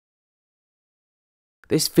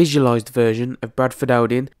This visualised version of Bradford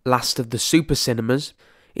Odeon, last of the super cinemas,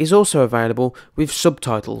 is also available with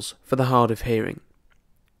subtitles for the hard of hearing.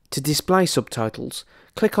 To display subtitles,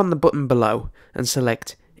 click on the button below and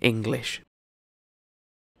select English.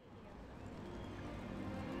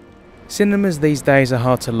 Cinemas these days are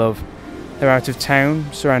hard to love. They're out of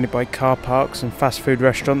town, surrounded by car parks and fast food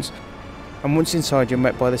restaurants, and once inside you're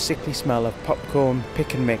met by the sickly smell of popcorn,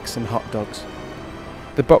 pick and mix and hot dogs.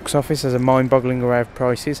 The box office has a mind-boggling array of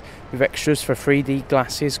prices, with extras for 3D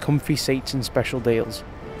glasses, comfy seats and special deals.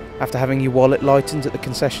 After having your wallet lightened at the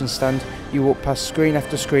concession stand, you walk past screen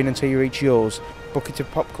after screen until you reach yours, bucket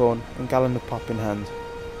of popcorn and gallon of pop in hand.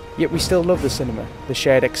 Yet we still love the cinema, the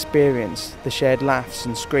shared experience, the shared laughs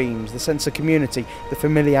and screams, the sense of community, the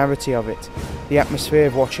familiarity of it, the atmosphere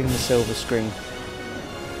of watching the silver screen.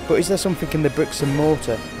 But is there something in the bricks and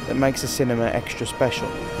mortar that makes a cinema extra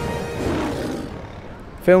special?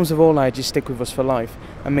 Films of all ages stick with us for life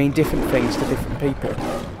and mean different things to different people.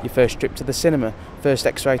 Your first trip to the cinema, first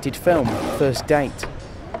X-rated film, first date.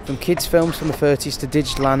 From kids' films from the 30s to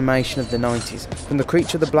digital animation of the 90s, from The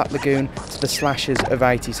Creature of the Black Lagoon to the slashers of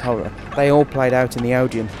 80s horror, they all played out in the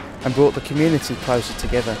Odeon and brought the community closer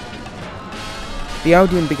together. The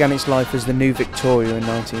Odeon began its life as the New Victoria in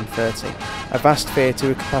 1930, a vast theatre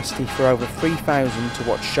with capacity for over 3,000 to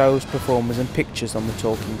watch shows, performers and pictures on the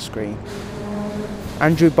talking screen.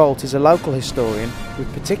 Andrew Bolt is a local historian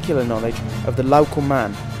with particular knowledge of the local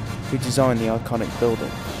man who designed the iconic building.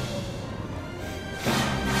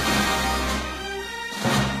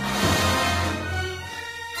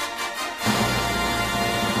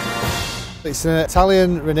 It's an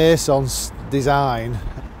Italian Renaissance design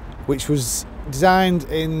which was designed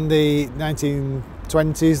in the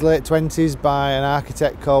 1920s, late 20s by an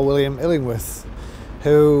architect called William Illingworth,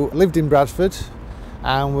 who lived in Bradford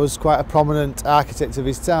and was quite a prominent architect of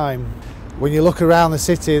his time. When you look around the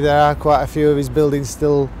city, there are quite a few of his buildings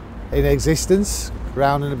still in existence,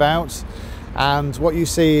 round and about, and what you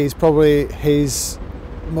see is probably his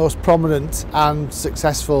most prominent and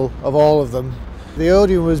successful of all of them. The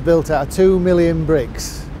Odeon was built out of 2 million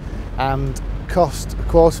bricks and cost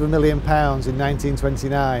 £250,000 in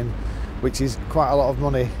 1929, which is quite a lot of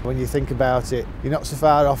money when you think about it. You're not so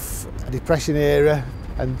far off a Depression era,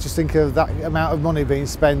 and just think of that amount of money being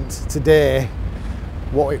spent today,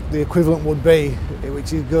 what the equivalent would be,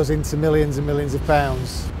 which goes into millions and millions of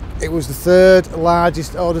pounds. It was the third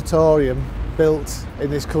largest auditorium built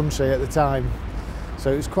in this country at the time,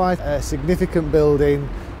 so it was quite a significant building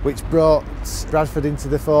which brought Bradford into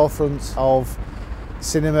the forefront of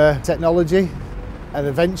cinema technology, and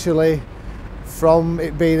eventually, from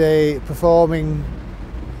it being a performing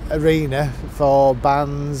arena for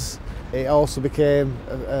bands, it also became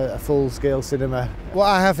a full-scale cinema. What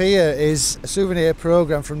I have here is a souvenir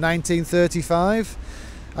programme from 1935,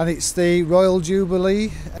 and it's the Royal Jubilee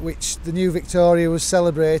which the New Victoria was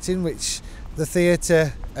celebrating, which the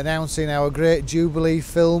theatre announcing our great Jubilee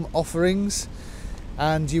film offerings,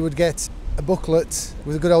 and you would get a booklet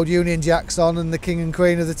with the good old Union Jacks on and the King and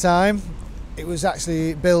Queen of the time. It was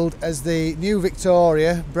actually billed as the New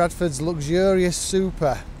Victoria, Bradford's luxurious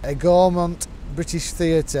super, a gourmand British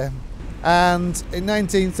theatre. And in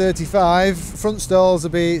 1935, front stalls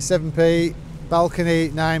would be 7p, balcony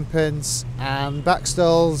 9p, and back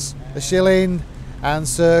stalls a shilling, and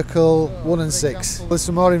circle 1 and 6. There's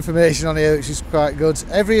some more information on here which is quite good.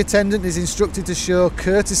 Every attendant is instructed to show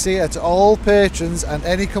courtesy at all patrons, and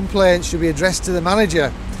any complaints should be addressed to the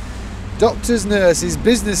manager. Doctors, nurses,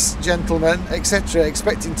 business gentlemen, etc.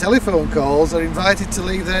 expecting telephone calls are invited to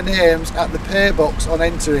leave their names at the pay box on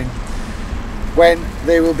entering, when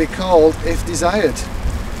they will be called if desired.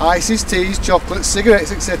 Ices, teas, chocolates, cigarettes,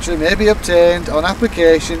 etc. may be obtained on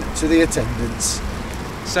application to the attendants.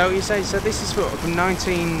 So you say, so this is from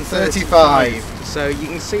 1935. So you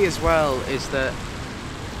can see as well is that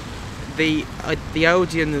the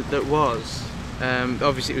Odeon that was,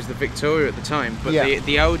 obviously it was the Victoria at the time, but yeah,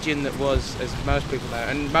 the Odeon that was, as most people know,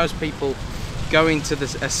 and most people go into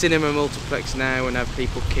a cinema multiplex now and have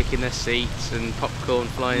people kicking their seats and popcorn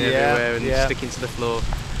flying everywhere and sticking to the floor,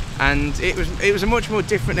 and it was a much more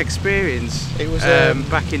different experience. It was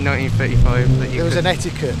back in 1935. There was an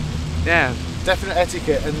etiquette. Yeah. Definite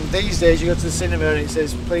etiquette, and these days you go to the cinema and it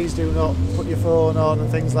says please do not put your phone on and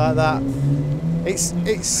things like that. It's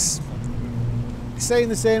saying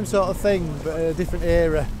the same sort of thing but in a different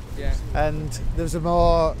era, yeah, and there's a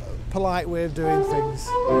more polite way of doing things.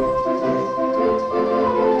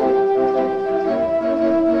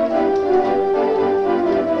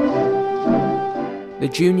 The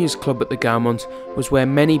Juniors Club at the Gaumont was where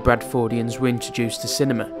many Bradfordians were introduced to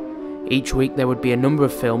cinema. Each week there would be a number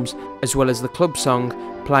of films, as well as the club song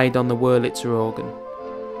played on the Wurlitzer organ.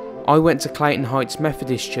 I went to Clayton Heights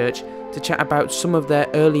Methodist Church to chat about some of their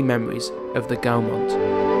early memories of the Gaumont.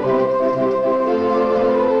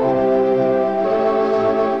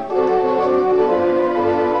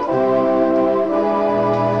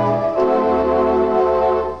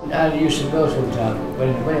 I used to go sometimes when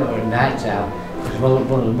it was night time, because mother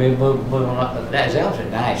not let us out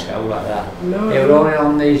at night, so like that. No. They were only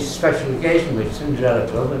on these special occasions with Cinderella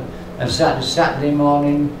Club, and Saturday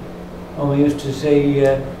morning when we used to see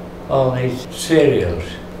all these serials.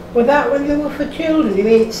 Was that when they were for children? You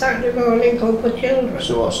mean Saturday morning club for children?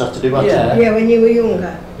 So what, Saturday morning? Yeah, when you were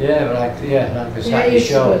younger. Yeah, like a Saturday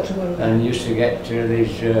show, and used to get to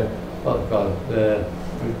these what called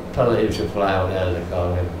palliatives to fly out there, they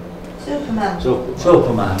call it. Superman.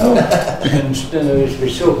 Superman. And there used to be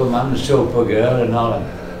Superman and Supergirl and all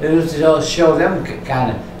that. They used to all show them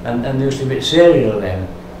kind of, and there used to be serial then,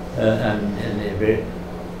 and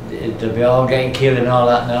it'd be all getting killed and all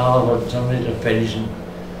that, and all of somebody to finish and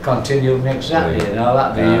continue next Saturday and all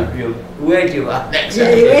that. But you wait till that next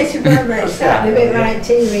Saturday. Yeah, you wait till that next Saturday, a bit like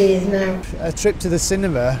TV is now. A trip to the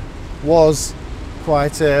cinema was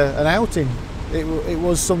quite an outing. It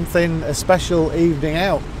was something, a special evening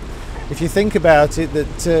out. If you think about it,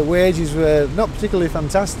 that wages were not particularly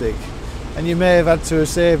fantastic, and you may have had to have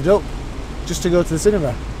saved up just to go to the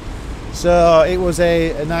cinema. So it was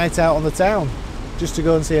a night out on the town, just to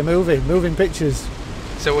go and see a movie, moving pictures.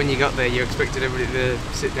 So when you got there, you expected everybody to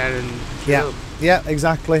sit down and chill up? Yeah,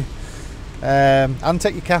 exactly. And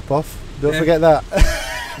take your cap off. Don't forget that.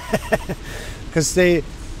 Because you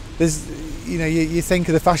think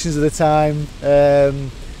of the fashions of the time.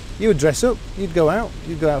 You would dress up. You'd go out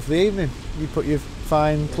for the evening. You'd put your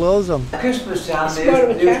fine clothes on. Christmas time,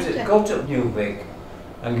 they used to cut up New Vic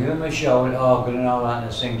and give them a show with organ and all that,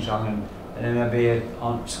 and a sing song, and then there'd be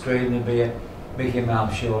on screen there'd be a Mickey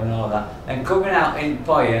Mouse show and all that. And coming out in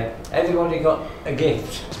foyer, everybody got a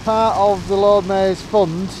gift. As part of the Lord Mayor's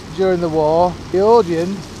fund during the war, the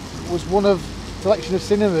Odeon was one of a collection of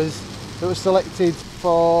cinemas that was selected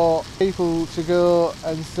for people to go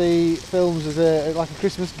and see films as like a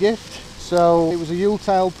Christmas gift. So it was a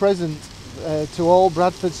Yuletide present to all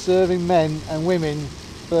Bradford serving men and women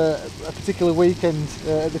for a particular weekend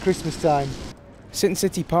at the Christmas time. Since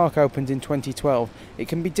City Park opened in 2012, it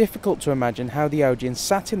can be difficult to imagine how the Odeon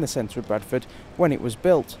sat in the centre of Bradford when it was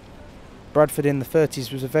built. Bradford in the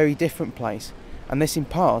 30s was a very different place, and this in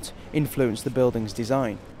part influenced the building's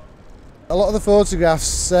design. A lot of the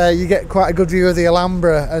photographs, you get quite a good view of the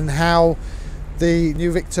Alhambra and how the New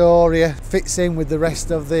Victoria fits in with the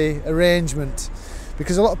rest of the arrangement,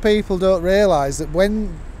 because a lot of people don't realise that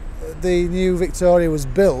when the New Victoria was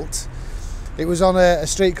built, it was on a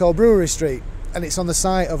street called Brewery Street, and it's on the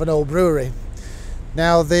site of an old brewery.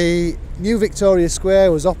 Now the New Victoria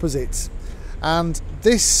Square was opposite, and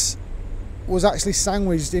this was actually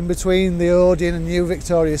sandwiched in between the Odeon and New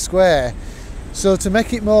Victoria Square. So to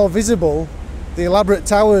make it more visible, the elaborate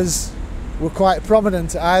towers were quite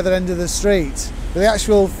prominent at either end of the street, but the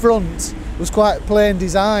actual front was quite plain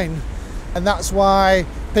design, and that's why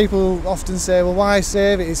people often say, well, why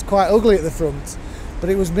save it? It's quite ugly at the front. But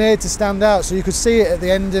it was made to stand out, so you could see it at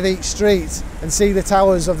the end of each street and see the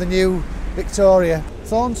towers of the New Victoria.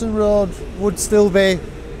 Thornton Road would still be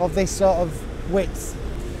of this sort of width,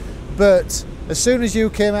 but as soon as you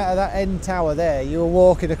came out of that end tower there, you were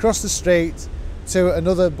walking across the street to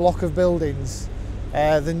another block of buildings.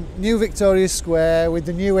 The New Victoria Square with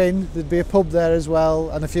the new inn, there'd be a pub there as well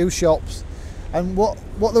and a few shops. And what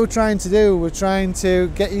they were trying to do, were trying to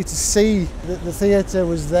get you to see that the theatre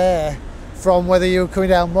was there, from whether you were coming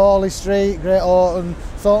down Morley Street, Great Orton,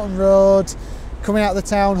 Thornton Road, coming out of the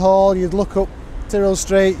town hall, you'd look up Tyrrell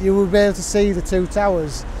Street, you would be able to see the two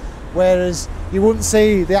towers, whereas you wouldn't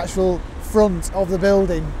see the actual front of the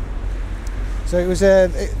building. So it was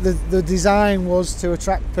the design was to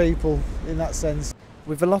attract people in that sense.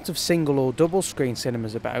 With a lot of single or double screen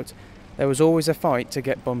cinemas about, there was always a fight to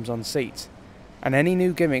get bums on seats, and any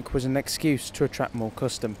new gimmick was an excuse to attract more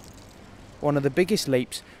custom. One of the biggest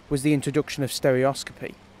leaps was the introduction of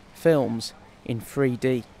stereoscopy, films in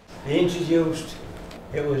 3D. They introduced,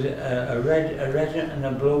 it was a red and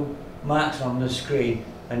a blue marks on the screen,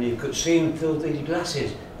 and you could see them through these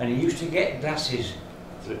glasses, and you used to get glasses.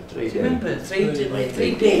 3D. Remember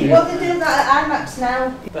 3D? Well, they do that at IMAX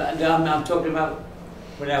now. But I'm talking about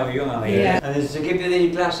when I was young, I mean. Yeah. And they give you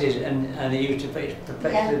these glasses, and they used to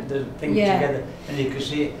perfect the thing together, and you could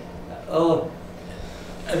see it,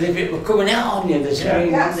 as if it were coming out on you, the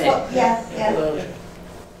screen. Yeah.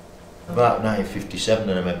 About 1957,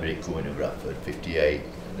 I remember it coming to Bradford, 58.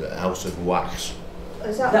 House of Wax.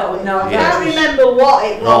 Is that That what was- it no, was? I yeah. can't remember what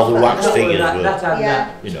it was. All the but wax I know- figures that, were, that had Yeah.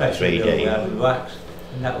 that you know, special 3D. build with wax,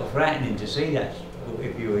 and that was frightening to see that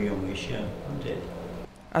if you were youngish, wasn't it?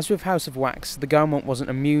 As with House of Wax, the Gaumont wasn't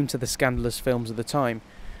immune to the scandalous films of the time,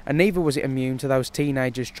 and neither was it immune to those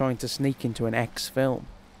teenagers trying to sneak into an X film.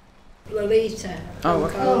 Lolita. Oh,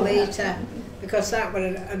 okay. Lolita. Because that was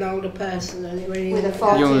an older person and it was With a a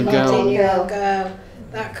 14 Young girl. year girl.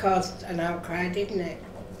 That caused an outcry, didn't it?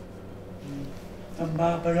 And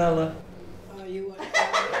Barbarella. Oh, you were.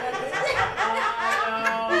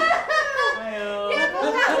 Yeah,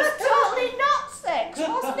 but that was totally not sex,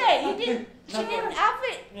 wasn't it? You didn't. She didn't have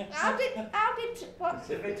it. How did? What?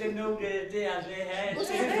 If it's a nudity as a head. Was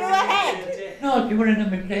it through her head? No, you were in a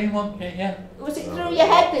McLean, wasn't it? Yeah. Was it through your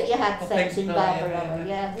head that you had I sex think in so, Barbarella?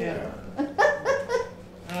 Yeah. Yeah.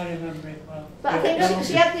 I remember it well. But I think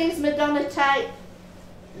she had these Madonna type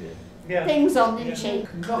Yeah. things on, didn't she?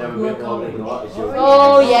 Clockwork orange.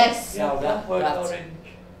 Oh yes. Yeah, Clockwork that. orange.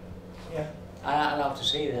 Yeah. I'd love to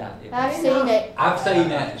see that. I've seen it. I've seen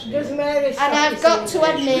that. Does Mary And stop I've you got seeing to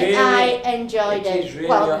it? admit, really- I enjoyed it it. is really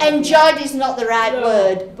Well, awesome. enjoyed is not the right No.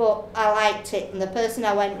 word, but I liked it. And the person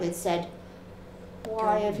I went with said,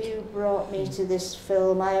 "Why have you brought me to this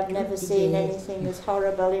film? I have never seen anything as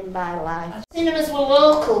horrible in my life." Cinemas were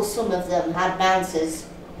local, some of them had bouncers.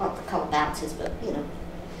 Well, they're called bouncers, but you know.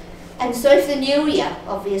 And so if they knew you,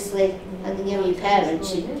 obviously, and they knew your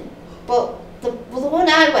parents, but the one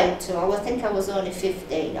I went to, I think I was only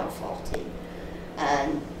 15 or 14,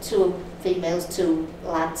 and 2 females, 2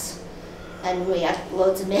 lads, and we had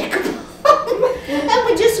loads of makeup on, and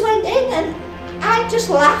we just went in, and I just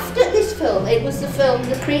laughed at this film. It was the film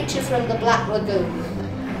The Creature from the Black Lagoon,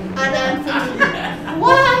 and I'm thinking,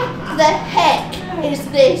 why the heck is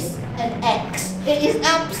this an X? It is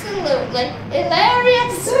absolutely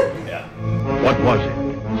hilarious. What was it?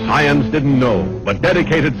 Science didn't know, but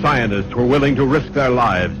dedicated scientists were willing to risk their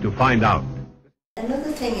lives to find out.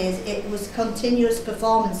 Another thing is, it was continuous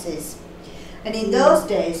performances. And in those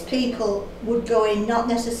days, people would go in not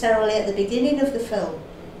necessarily at the beginning of the film.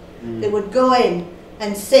 They would go in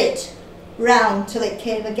and sit round till it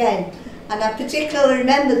came again. And I particularly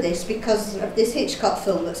remember this because of this Hitchcock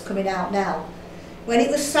film that's coming out now. When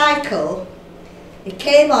it was Psycho, he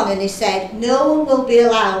came on and he said, no one will be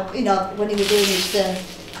allowed, you know, when he was doing his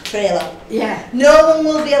trailer. Yeah. No one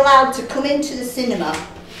will be allowed to come into the cinema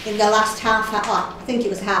in the last half hour, I think it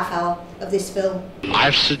was half hour of this film.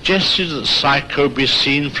 I've suggested that Psycho be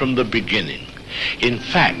seen from the beginning. In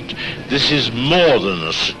fact, this is more than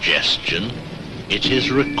a suggestion, it is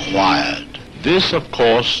required. This, of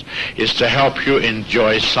course, is to help you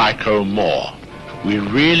enjoy Psycho more. We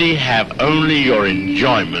really have only your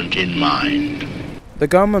enjoyment in mind. The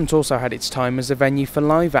Gaumont also had its time as a venue for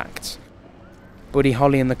live acts. Buddy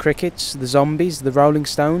Holly and the Crickets, the Zombies, the Rolling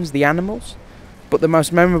Stones, the Animals. But the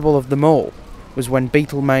most memorable of them all was when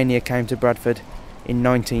Beatlemania came to Bradford in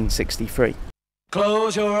 1963.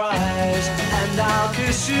 Close your eyes and I'll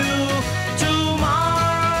kiss you.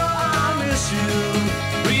 Tomorrow I'll miss you.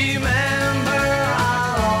 Remember,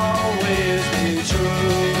 I'll always be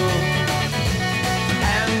true.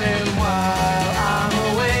 And then while I'm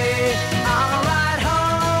away, I'll ride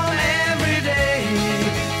home every day,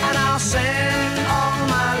 and I'll send all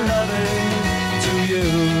my loving to you.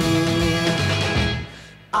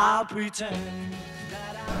 I'll pretend.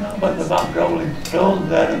 But the back Rolling Stones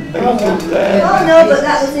there and Beatles there. Oh no, but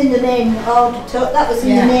that was in the main auditorium. That was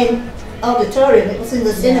in the main auditorium. It was in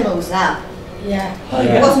the cinemas. That. Yeah. Oh, It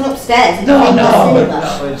yeah. wasn't upstairs. It No, was in no, the cinema.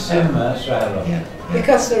 That was cinema, that's right. Yeah.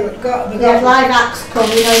 Because they've got They had live acts come,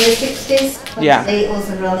 you know, in the 60s. When Yeah. the Beatles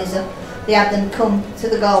and Rolling Stones. They had them come to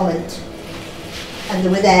the Gaumont, and they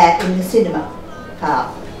were there in the cinema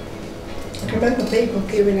part. I can remember people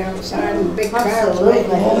queuing outside and big crowds Absolutely.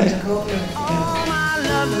 waiting Oh, for them yeah. to come in. All my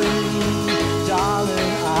loving,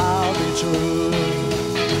 darling, I'll be true.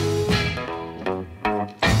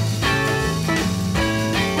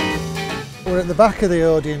 We're at the back of the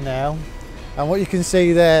Odeon now, and what you can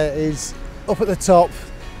see there is up at the top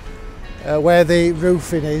where the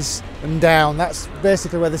roofing is and down, that's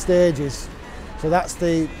basically where the stage is. So that's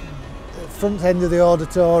the front end of the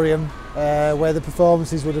auditorium where the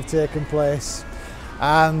performances would have taken place,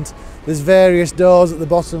 and there's various doors at the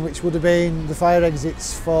bottom which would have been the fire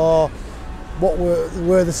exits for what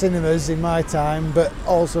were the cinemas in my time, but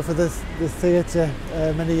also for the theatre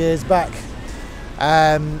many years back.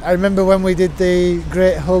 I remember when we did the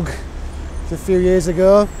Great Hug a few years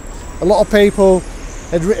ago, a lot of people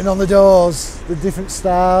had written on the doors the different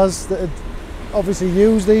stars that had obviously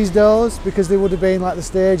used these doors because they would have been like the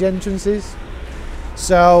stage entrances.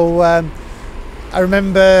 So I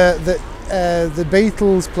remember that the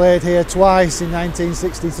Beatles played here twice in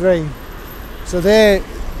 1963, so they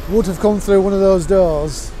would have come through one of those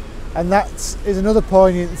doors, and that is another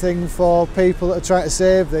poignant thing for people that are trying to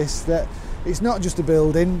save this, that it's not just a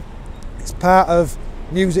building, it's part of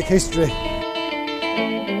music history.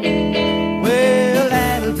 Well,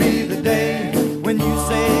 that'll be the day when you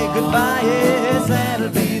say goodbye. Yes, that'll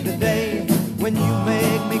be the day when you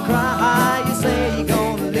make me cry. You say you're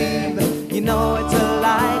gonna leave, you know it's a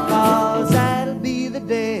lie, 'cause that'll be the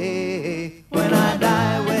day when I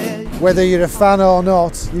die. Well, Whether you're a fan or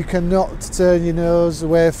not, you cannot turn your nose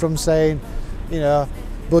away from saying, you know,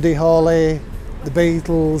 Buddy Holly, the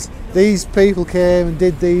Beatles. These people came and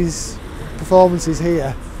did these performances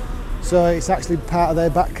here, so it's actually part of their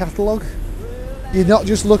back catalogue. You're not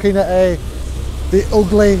just looking at the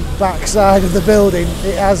ugly backside of the building,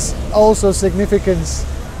 it has also significance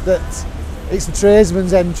that it's a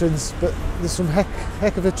tradesman's entrance, but there's some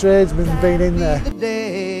heck of a tradesman been in there. the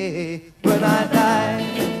day when I die.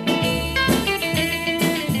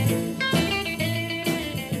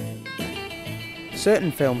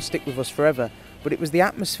 Certain films stick with us forever, but it was the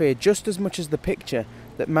atmosphere just as much as the picture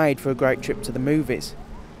that made for a great trip to the movies.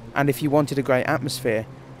 And if you wanted a great atmosphere,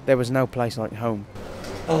 there was no place like home.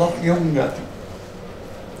 A lot younger,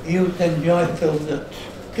 you used to enjoy films that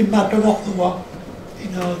didn't matter what they were, you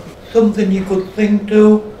know, something you could sing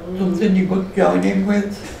to, something you could join in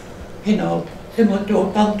with, you know, similar to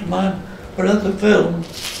a pantomime, but as a film,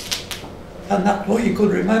 and that's what you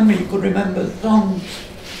could remember the songs,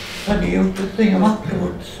 and you used to sing them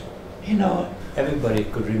afterwards, you know. Everybody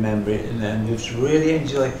could remember it and then just really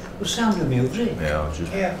enjoy the sound of music.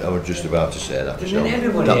 Yeah, I was just about to say that. I mean,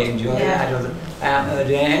 everybody enjoyed it. I haven't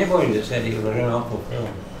heard anybody that said it was an awful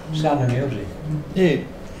film. Sound of music. Yeah.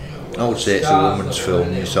 I would say it's a woman's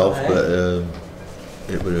film myself, but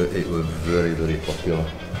it was very, very popular.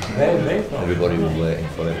 Very, very popular. Everybody was waiting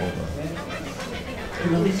for it, weren't they?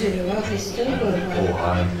 Is it well, they're still going well. Oh, I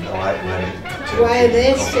like waiting. Why are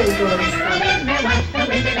they still going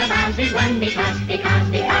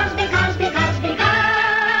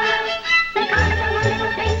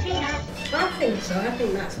I think so. I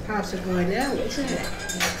think that's part of going out, isn't it?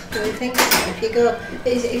 Don't you think so? If you go,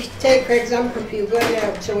 if you take for example, if you're going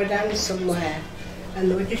out to a dance somewhere and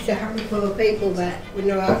there were just a handful of people there with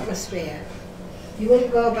no atmosphere, you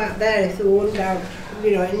wouldn't go back there if there weren't out,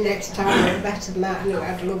 you know, in next time it was better than that and it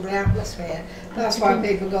had a lovely atmosphere. That's why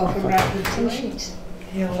people go from Bradford to Leeds.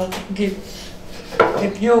 Yeah, well, I think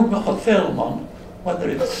if you've got a film on, whether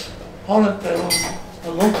it's horror film,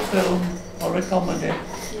 a love film or a comedy,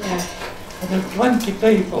 Yeah. and there's 20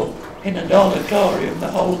 people in an auditorium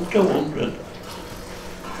that holds 200,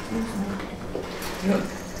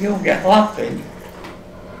 you'll get laughing,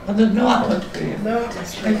 and there's no atmosphere. No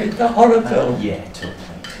atmosphere. If it's a horror film, Yeah, totally.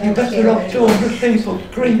 you better have 200 people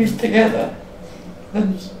screaming together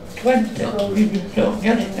than 20. You just don't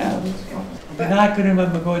get it now. And I can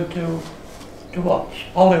remember going to watch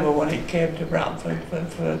Oliver when he came to Bradford for the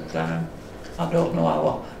first time. I don't know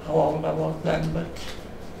how old I was then, but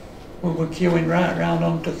we were queuing right round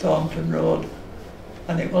onto Thornton Road,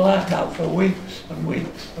 and it was like that for weeks and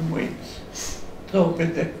weeks and weeks. So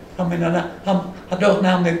busy. I mean, I don't know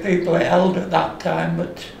how many people it held at that time,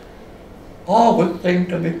 but always seemed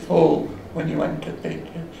to be full when you went to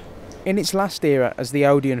pictures. In its last era as the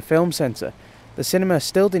Odeon Film Centre, the cinema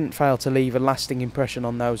still didn't fail to leave a lasting impression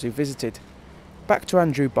on those who visited. Back to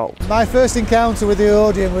Andrew Bolt. My first encounter with the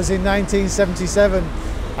Odeon was in 1977,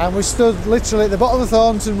 and we stood literally at the bottom of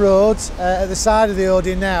Thornton Road at the side of the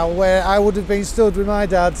Odeon now, where I would have been stood with my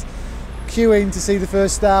dad queuing to see the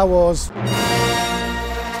first Star Wars.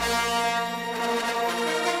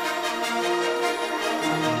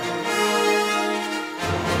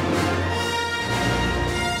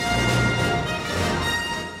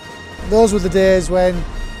 Those were the days when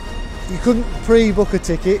you couldn't pre-book a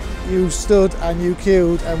ticket, you stood and you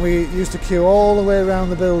queued, and we used to queue all the way around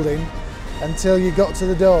the building until you got to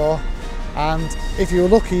the door, and if you were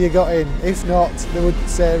lucky you got in. If not, they would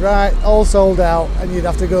say, right, all sold out, and you'd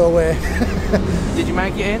have to go away. Did you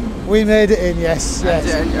make it in? We made it in, yes.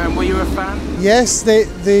 And were you a fan? Yes,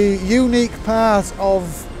 the unique part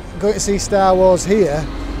of going to see Star Wars here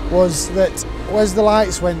was that as the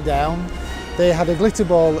lights went down, they had a glitter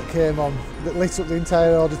ball that came on that lit up the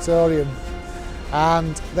entire auditorium,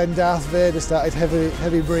 and then Darth Vader started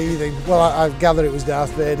heavy breathing. Well, I gather it was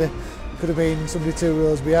Darth Vader. Could have been somebody 2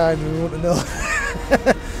 rows behind, and we wouldn't have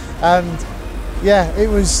known. And yeah, it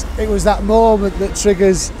was that moment that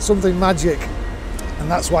triggers something magic,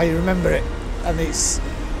 and that's why you remember it. And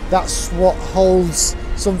that's what holds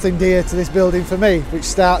something dear to this building for me, which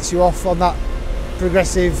starts you off on that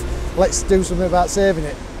progressive, let's do something about saving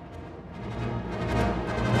it.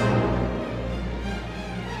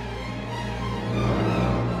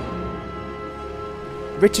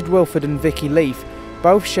 Richard Wilford and Vicky Leaf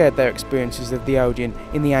both shared their experiences of the Odeon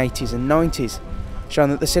in the 80s and 90s,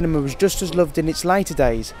 showing that the cinema was just as loved in its later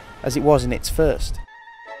days as it was in its first.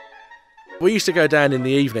 We used to go down in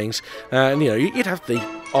the evenings and you'd have the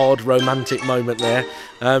odd romantic moment there.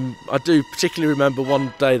 I do particularly remember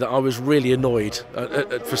one day that I was really annoyed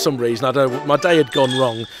for some reason. I don't know, my day had gone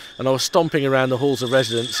wrong and I was stomping around the halls of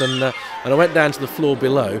residence and I went down to the floor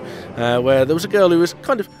below where there was a girl who was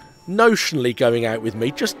kind of notionally going out with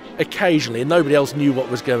me, just occasionally, and nobody else knew what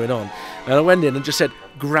was going on. And I went in and just said,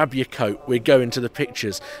 grab your coat, we're going to the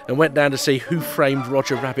pictures, and went down to see Who Framed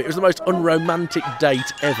Roger Rabbit. It was the most unromantic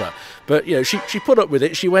date ever. But she put up with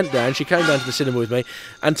it, she went down, she came down to the cinema with me,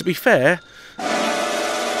 and to be fair,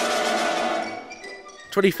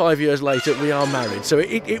 25 years later we are married, so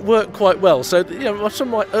it worked quite well. So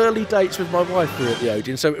some of my early dates with my wife were at the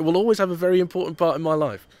Odeon, so it will always have a very important part in my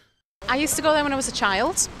life. I used to go there when I was a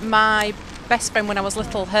child. My best friend when I was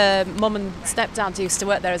little, her mum and stepdad used to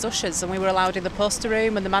work there as ushers, and we were allowed in the poster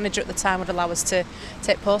room, and the manager at the time would allow us to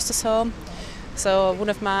take posters home. So one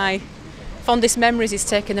of my fondest memories is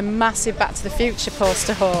taking a massive Back to the Future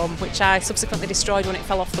poster home, which I subsequently destroyed when it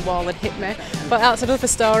fell off the wall and hit me, but that's another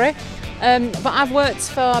story. But I've worked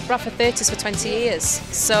for Bradford Theatres for 20 years,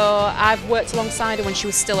 so I've worked alongside her when she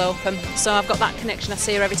was still open, so I've got that connection. I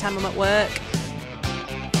see her every time I'm at work.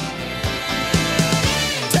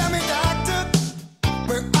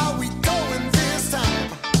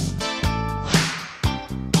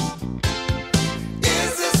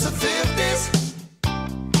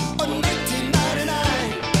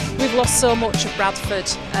 We've lost so much of Bradford,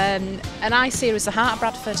 and I see her as the heart of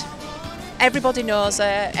Bradford. Everybody knows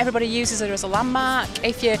her, everybody uses her as a landmark.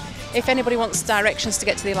 If anybody wants directions to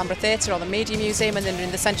get to the Alhambra Theatre or the Media Museum and then you're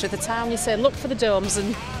in the centre of the town, you say look for the domes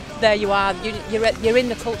and there you are. You're in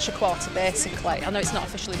the culture quarter basically. I know it's not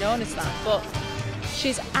officially known as that, but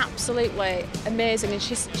she's absolutely amazing, and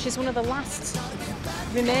she's one of the last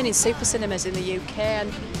remaining super cinemas in the UK,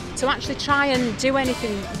 and to actually try and do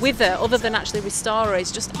anything with her other than actually restore her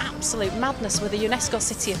is just absolute madness. With a UNESCO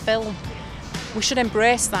City of Film, we should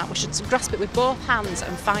embrace that. We should grasp it with both hands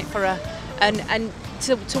and fight for her. And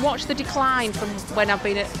to watch the decline from when I've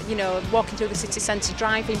been walking through the city centre,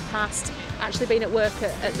 driving past, actually being at work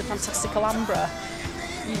at the fantastic Alhambra.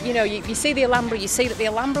 You see the Alhambra, you see that the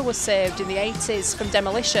Alhambra was saved in the 80s from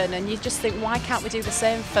demolition, and you just think, why can't we do the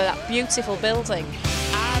same for that beautiful building?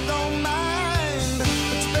 I don't mind, but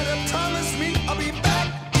you better promise me I'll be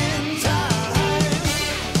back in time.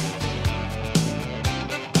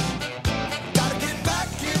 Gotta get back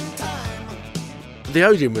in time. The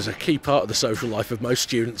Odeon was a key part of the social life of most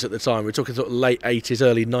students at the time. We're talking sort of late 80s,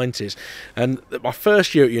 early 90s. And my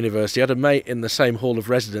first year at university, I had a mate in the same hall of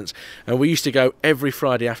residence, and we used to go every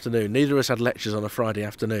Friday afternoon. Neither of us had lectures on a Friday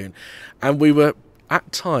afternoon. And we were,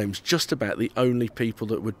 at times, just about the only people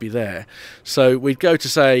that would be there. So we'd go to,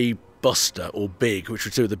 say, Buster or Big, which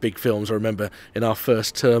were two of the big films I remember in our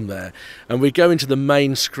first term there. And we'd go into the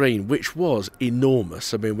main screen, which was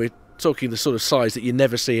enormous. I mean, we're talking the sort of size that you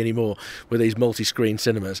never see anymore with these multi-screen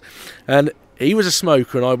cinemas. And he was a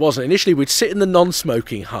smoker and I wasn't. Initially we'd sit in the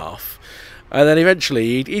non-smoking half, and then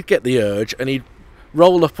eventually he'd get the urge and he'd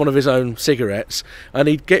roll up one of his own cigarettes and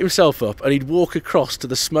he'd get himself up and he'd walk across to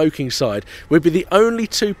the smoking side. We'd be the only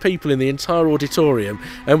two people in the entire auditorium,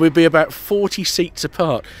 and we'd be about 40 seats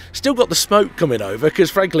apart. Still got the smoke coming over because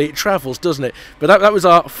frankly it travels, doesn't it? But that was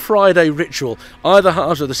our Friday ritual, either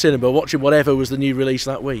halves of the cinema watching whatever was the new release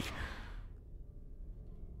that week.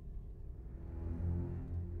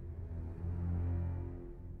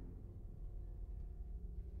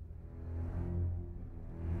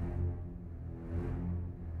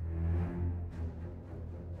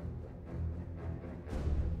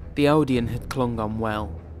 The Odeon had clung on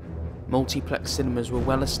well. Multiplex cinemas were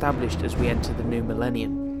well established as we entered the new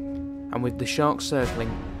millennium, and with the sharks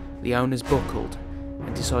circling, the owners buckled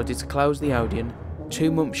and decided to close the Odeon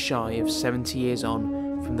 2 months shy of 70 years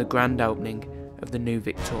on from the grand opening of the new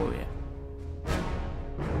Victoria.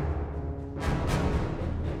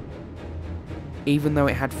 Even though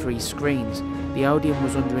it had 3 screens, the Odeon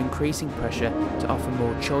was under increasing pressure to offer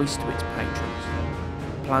more choice to its patrons.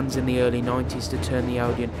 Plans in the early 90s to turn the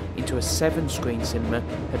Odeon into a 7-screen cinema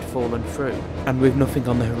had fallen through, and with nothing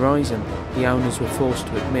on the horizon, the owners were forced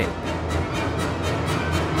to admit,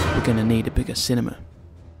 we're going to need a bigger cinema.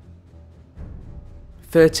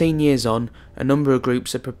 13 years on, a number of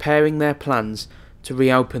groups are preparing their plans to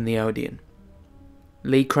reopen the Odeon.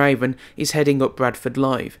 Lee Craven is heading up Bradford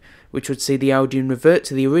Live, which would see the Odeon revert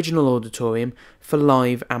to the original auditorium for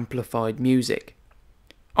live amplified music.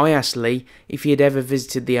 I asked Lee if he had ever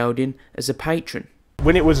visited the Odeon as a patron.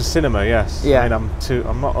 When it was a cinema, yes. Yeah. I mean,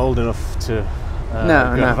 I'm not old enough to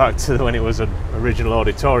go back to when it was an original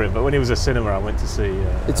auditorium, but when it was a cinema, I went to see.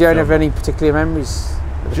 Did you have any particular memories?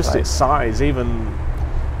 Just its size, even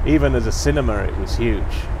as a cinema, it was huge.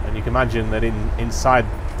 And you can imagine that inside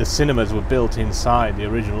the cinemas were built inside the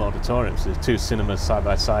original auditorium. So there's two cinemas side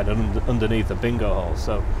by side underneath a bingo hall.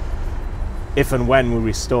 So if and when we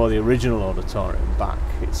restore the original auditorium back,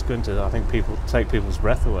 it's going to, I think, take people's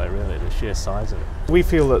breath away, really, the sheer size of it. We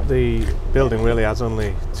feel that the building really has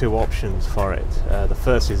only two options for it. The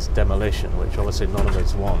first is demolition, which obviously none of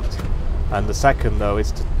us want. And the second, though,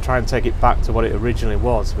 is to try and take it back to what it originally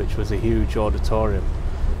was, which was a huge auditorium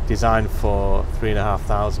designed for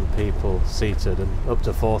 3,500 people seated and up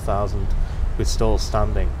to 4,000 with stalls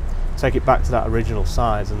standing. Take it back to that original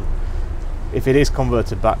size, and if it is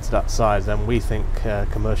converted back to that size, then we think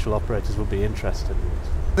commercial operators will be interested in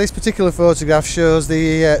it. This particular photograph shows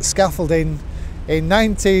the scaffolding in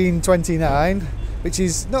 1929, which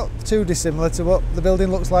is not too dissimilar to what the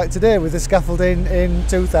building looks like today with the scaffolding in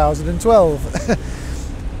 2012.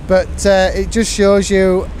 But it just shows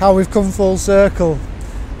you how we've come full circle,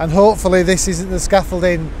 and hopefully this isn't the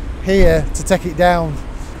scaffolding here to take it down.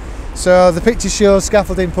 So the picture shows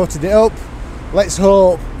scaffolding putting it up. Let's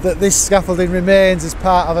hope that this scaffolding remains as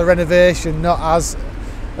part of a renovation, not as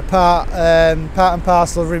a part and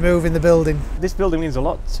parcel of removing the building. This building means a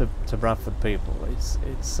lot to Bradford people.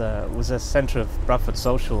 It was a centre of Bradford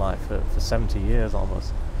social life for 70 years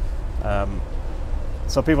almost.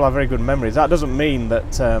 So people have very good memories. That doesn't mean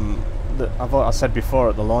that, I said before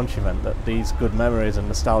at the launch event, that these good memories and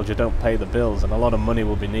nostalgia don't pay the bills, and a lot of money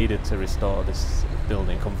will be needed to restore this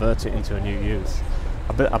building, convert it into a new use.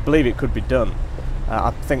 I believe it could be done.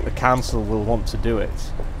 I think the council will want to do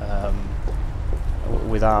it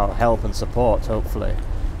with our help and support, hopefully.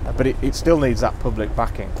 But it still needs that public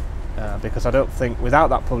backing, because I don't think, without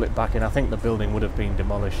that public backing, I think the building would have been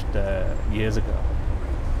demolished years ago.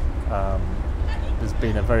 There's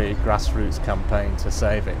been a very grassroots campaign to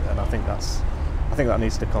save it, and I think that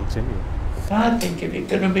needs to continue. I think if it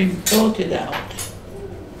could have been sorted out,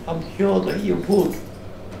 I'm sure that you would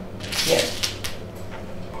get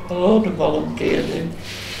a load of volunteers in.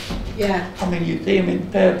 Yeah. I mean, you see them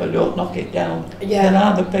in paper, don't knock it down. Yeah. There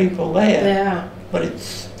are the people there. Yeah. But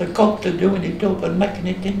it's the cost of doing it up and making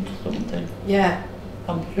it into something. Yeah.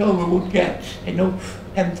 I'm sure we would get enough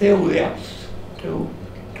enthusiasts to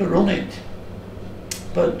run it.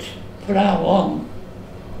 But for how long?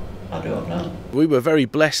 I don't know. We were very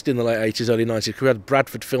blessed in the late 80s, early 90s. We had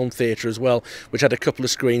Bradford Film Theatre as well, which had a couple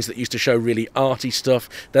of screens that used to show really arty stuff.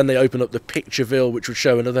 Then they opened up the Pictureville, which would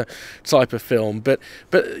show another type of film. But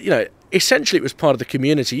you know, essentially it was part of the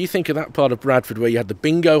community. You think of that part of Bradford where you had the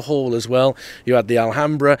bingo hall as well, you had the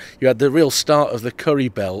Alhambra, you had the real start of the Curry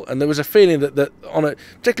Bell, and there was a feeling that on a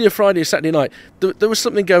particularly a Friday or Saturday night, there was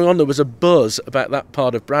something going on. There was a buzz about that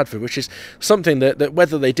part of Bradford, which is something that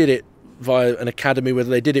whether they did it via an academy,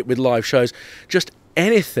 whether they did it with live shows, just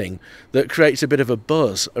anything that creates a bit of a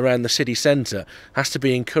buzz around the city centre has to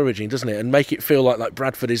be encouraging, doesn't it? And make it feel like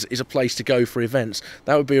Bradford is a place to go for events.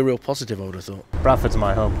 That would be a real positive, I would have thought. Bradford's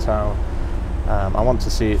my hometown. I want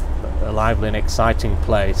to see it a lively and exciting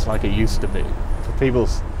place like it used to be. Some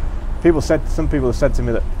people have said to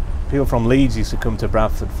me that people from Leeds used to come to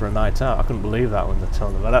Bradford for a night out. I couldn't believe that when they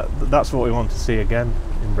told me. But that's what we want to see again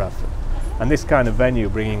in Bradford. And this kind of venue,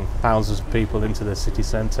 bringing thousands of people into the city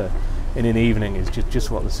centre in an evening, is just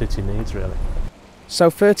what the city needs, really. So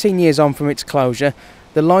 13 years on from its closure,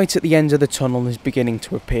 the light at the end of the tunnel is beginning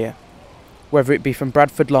to appear. Whether it be from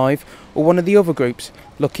Bradford Live or one of the other groups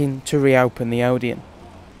looking to reopen the Odeon.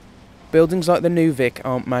 Buildings like the New Vic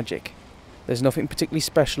aren't magic. There's nothing particularly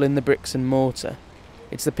special in the bricks and mortar.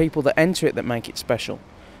 It's the people that enter it that make it special.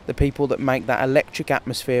 The people that make that electric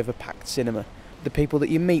atmosphere of a packed cinema. The people that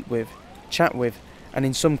you meet with, chat with, and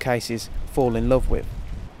in some cases fall in love with.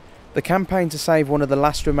 The campaign to save one of the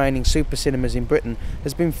last remaining super cinemas in Britain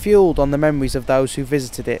has been fuelled on the memories of those who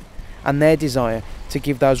visited it and their desire to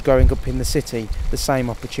give those growing up in the city the same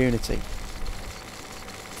opportunity.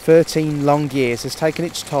 13 long years has taken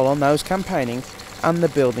its toll on those campaigning and the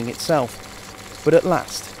building itself, but at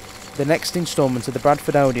last the next instalment of the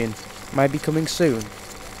Bradford Odeon may be coming soon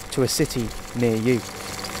to a city near you.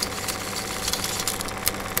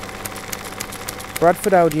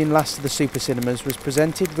 Bradford Odeon Last of the Super Cinemas was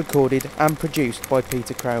presented, recorded and produced by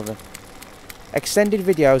Peter Crowther. Extended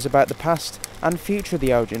videos about the past and future of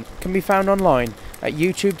the Odeon can be found online at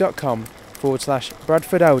youtube.com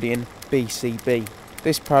www.bradford Odeon BCB.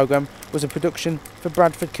 This programme was a production for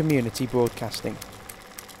Bradford Community Broadcasting.